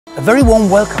A very warm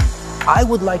welcome. I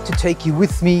would like to take you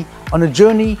with me on a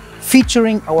journey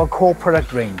featuring our core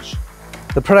product range.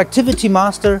 The Productivity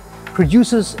Master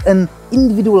produces an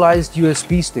individualized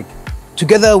USB stick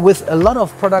together with a lot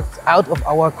of products out of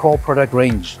our core product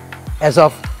range, as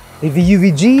of the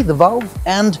VUVG, the valve,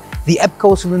 and the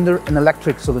EPCO cylinder, an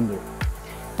electric cylinder.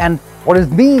 And what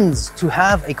it means to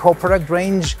have a core product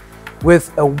range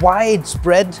with a wide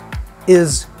spread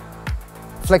is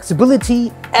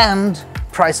flexibility and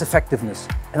price effectiveness.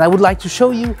 And I would like to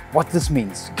show you what this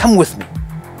means. Come with me.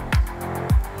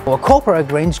 Our core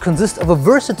product range consists of a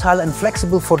versatile and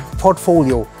flexible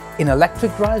portfolio in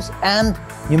electric drives and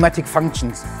pneumatic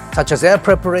functions, such as air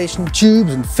preparation,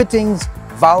 tubes and fittings,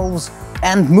 valves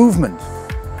and movement,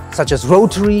 such as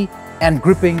rotary and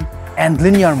gripping and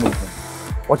linear movement.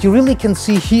 What you really can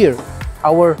see here,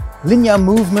 our linear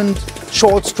movement,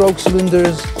 short stroke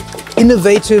cylinders,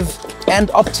 innovative and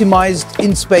optimized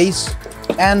in space,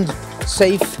 and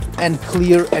safe and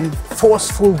clear and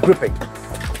forceful gripping.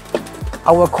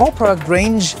 Our core product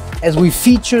range, as we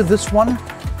feature this one,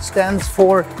 stands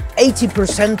for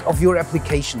 80% of your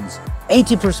applications.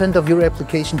 80% of your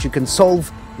applications you can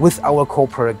solve with our core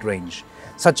product range,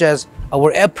 such as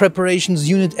our air preparations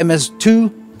unit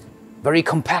MS2, very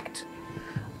compact.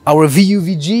 Our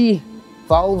VUVG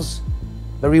valves,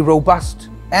 very robust,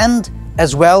 and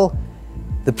as well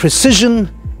the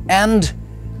precision and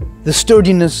the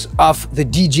sturdiness of the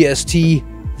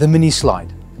DGST, the mini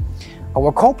slide.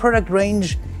 Our core product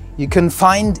range you can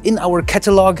find in our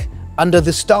catalog under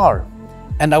the star,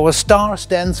 and our star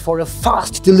stands for a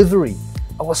fast delivery.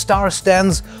 Our star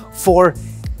stands for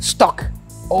stock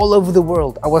all over the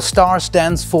world. Our star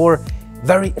stands for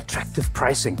very attractive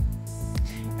pricing.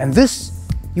 And this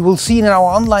you will see in our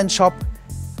online shop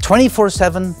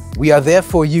 24/7. We are there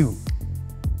for you.